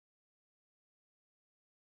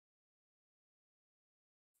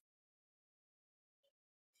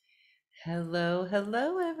Hello,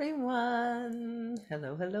 hello, everyone.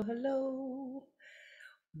 Hello, hello, hello.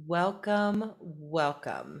 Welcome,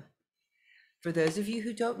 welcome. For those of you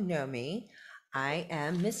who don't know me, I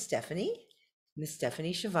am Miss Stephanie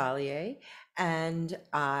Chevalier, and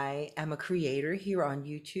I am a creator here on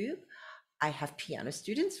YouTube. I have piano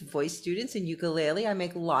students, voice students, and ukulele. I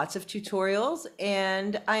make lots of tutorials,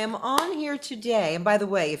 and I am on here today. And by the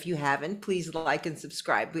way, if you haven't, please like and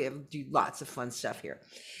subscribe. Do lots of fun stuff here.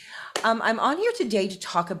 I'm on here today to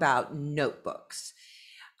talk about notebooks.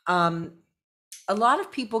 Um, a lot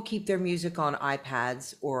of people keep their music on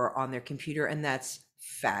iPads or on their computer, and that's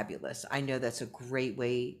fabulous. I know that's a great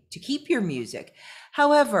way to keep your music.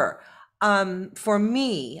 However, for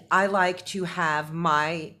me, I like to have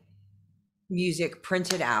my music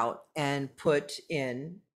printed out and put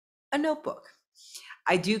in a notebook.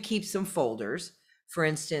 I do keep some folders. For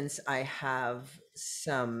instance, I have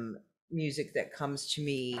some music that comes to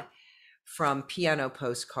me from piano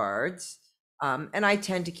postcards. And I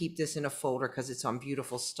tend to keep this in a folder because it's on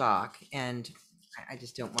beautiful stock. And I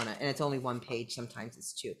just don't want to, and it's only one page. Sometimes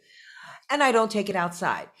it's two. And I don't take it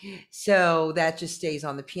outside. So that just stays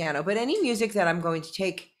on the piano. But any music that I'm going to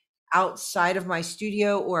take outside of my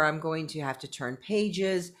studio, or I'm going to have to turn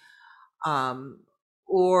pages, um,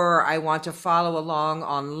 or I want to follow along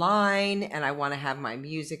online and I want to have my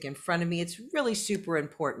music in front of me, it's really super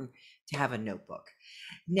important to have a notebook.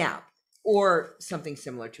 Now, or something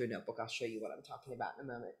similar to a notebook. I'll show you what I'm talking about in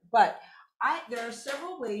a moment. But there are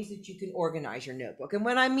several ways that you can organize your notebook. And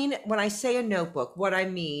when I say a notebook, what I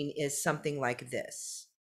mean is something like this: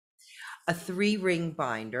 a 3-ring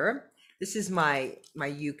binder. This is my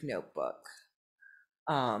uke notebook.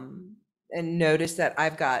 And notice that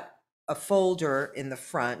I've got a folder in the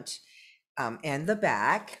front and the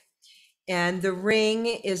back. And the ring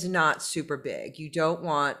is not super big. You don't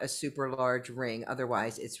want a super large ring.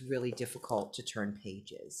 Otherwise, it's really difficult to turn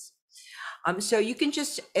pages. So you can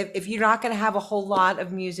just, if you're not going to have a whole lot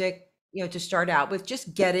of music, to start out with,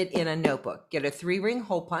 just get it in a notebook. Get a 3-ring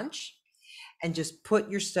hole punch and just put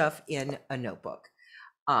your stuff in a notebook.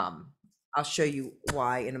 I'll show you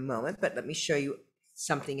why in a moment, but let me show you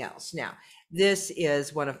something else. Now, this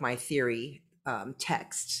is one of my theory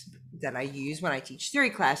texts that I use when I teach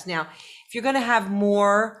theory class. Now, if you're going to have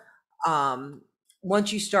more,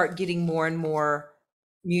 once you start getting more and more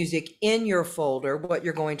music in your folder, what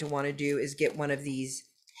you're going to want to do is get one of these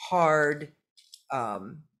hard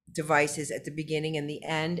devices at the beginning and the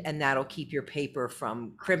end, and that'll keep your paper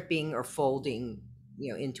from crimping or folding,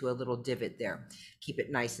 into a little divot there. Keep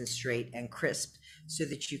it nice and straight and crisp so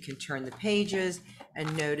that you can turn the pages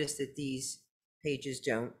and notice that these pages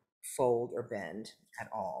don't fold or bend at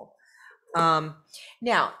all.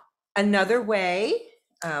 Now, another way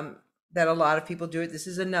that a lot of people do it, this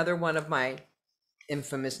is another one of my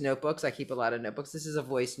infamous notebooks. I keep a lot of notebooks. This is a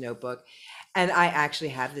voice notebook, and I actually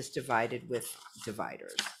have this divided with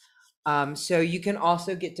dividers. So you can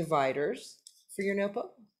also get dividers for your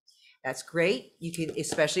notebook. That's great. You can,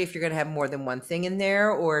 especially if you're going to have more than one thing in there,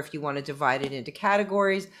 or if you want to divide it into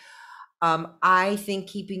categories. I think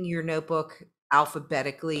keeping your notebook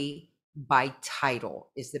alphabetically by title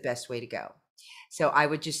is the best way to go. So I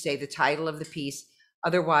would just say the title of the piece.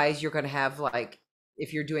 Otherwise, you're going to have, like,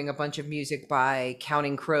 if you're doing a bunch of music by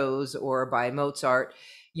Counting Crows or by Mozart,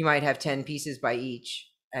 you might have 10 pieces by each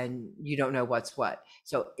and you don't know what's what.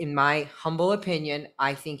 So in my humble opinion,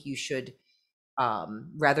 I think you should,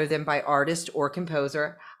 rather than by artist or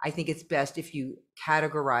composer, I think it's best if you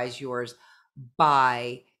categorize yours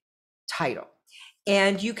by title.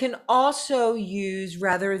 And you can also use,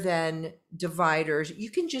 rather than dividers,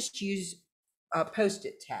 you can just use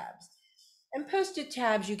post-it tabs. And post-it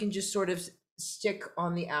tabs you can just sort of stick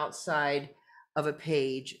on the outside of a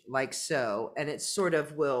page like so, and it sort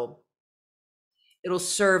of it'll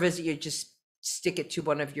serve as, you just stick it to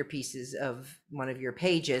one of your pieces of one of your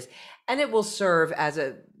pages, and it will serve as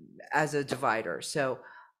a divider. So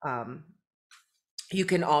you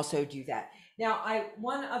can also do that. Now,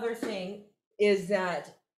 one other thing is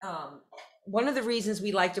that one of the reasons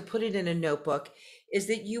we like to put it in a notebook is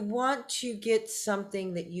that you want to get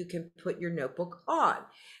something that you can put your notebook on.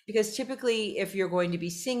 Because typically, if you're going to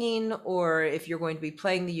be singing or if you're going to be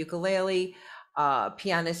playing the ukulele,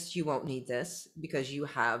 pianists, you won't need this because you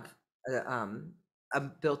have a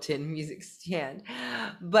built-in music stand.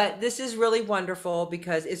 But this is really wonderful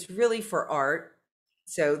because it's really for art.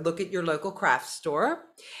 So look at your local craft store,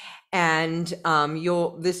 and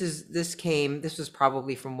this was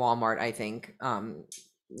probably from Walmart, I think,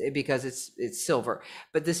 because it's silver,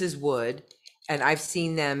 but this is wood, and I've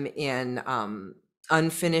seen them in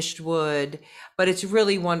unfinished wood, but it's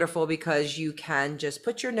really wonderful because you can just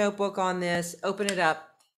put your notebook on this, open it up,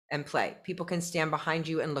 and play. People can stand behind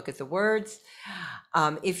you and look at the words.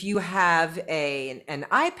 If you have an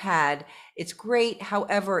iPad, it's great.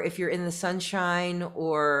 However, if you're in the sunshine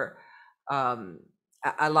or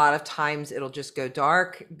a lot of times it'll just go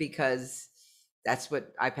dark because that's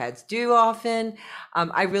what iPads do often.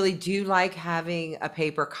 I really do like having a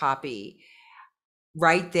paper copy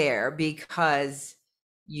right there because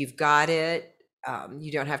you've got it.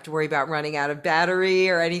 You don't have to worry about running out of battery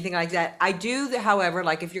or anything like that. I do, however,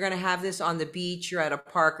 like if you're going to have this on the beach, you're at a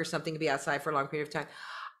park or something to be outside for a long period of time,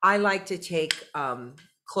 I like to take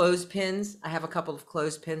clothespins. I have a couple of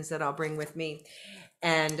clothespins that I'll bring with me,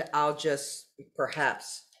 and I'll just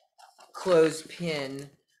perhaps clothespin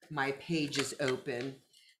my pages open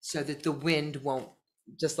so that the wind won't,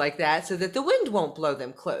 just like that, so that the wind won't blow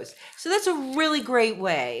them closed. So that's a really great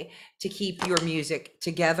way to keep your music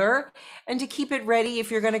together and to keep it ready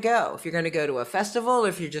if you're going to go. If you're going to go to a festival,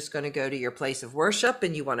 if you're just going to go to your place of worship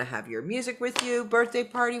and you want to have your music with you, birthday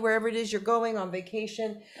party, wherever it is you're going on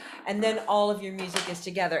vacation, and then all of your music is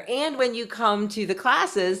together. And when you come to the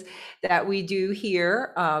classes that we do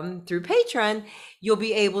here through Patreon, you'll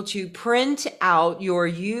be able to print out your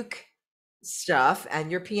uke stuff and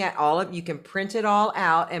your piano, you can print it all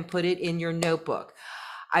out and put it in your notebook.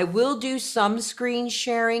 I will do some screen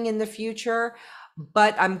sharing in the future,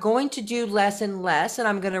 but I'm going to do less and less, and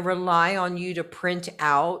I'm going to rely on you to print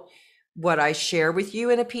out what I share with you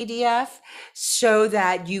in a PDF so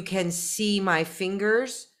that you can see my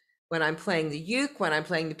fingers when I'm playing the uke, when I'm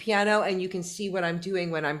playing the piano, and you can see what I'm doing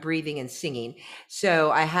when I'm breathing and singing. So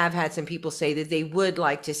I have had some people say that they would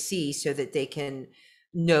like to see so that they can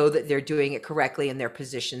know that they're doing it correctly and their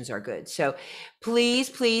positions are good. So please,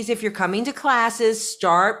 if you're coming to classes,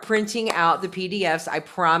 start printing out the PDFs. I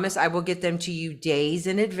promise I will get them to you days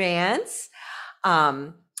in advance.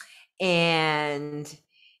 And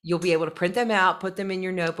you'll be able to print them out, put them in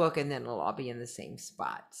your notebook, and then it'll all be in the same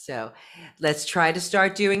spot. So let's try to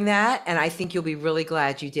start doing that. And I think you'll be really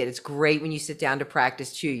glad you did. It's great when you sit down to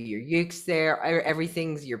practice too. Your uke's there,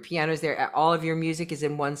 everything's, your piano's there, all of your music is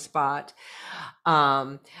in one spot.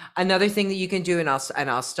 Another thing that you can do, and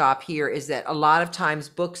I'll stop here, is that a lot of times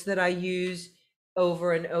books that I use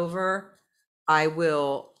over and over, I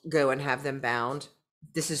will go and have them bound.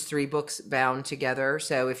 This is 3 books bound together.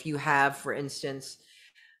 So if you have, for instance,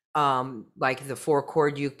 like the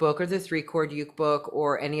 4-chord uke book or the 3-chord uke book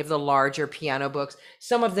or any of the larger piano books,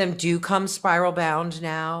 some of them do come spiral bound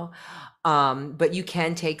now. But you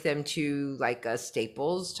can take them to like a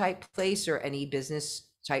Staples type place or any business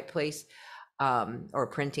type place or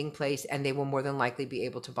printing place, and they will more than likely be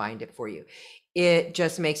able to bind it for you. It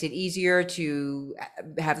just makes it easier to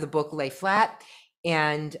have the book lay flat,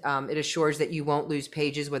 and it assures that you won't lose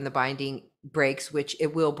pages when the binding breaks, which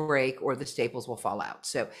it will break, or the staples will fall out.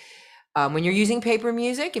 So when you're using paper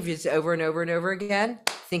music, if it's over and over and over again,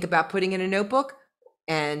 think about putting in a notebook,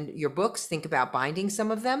 and your books, think about binding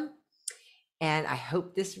some of them. And I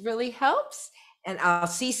hope this really helps. And I'll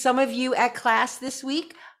see some of you at class this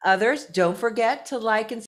week. Others, don't forget to like and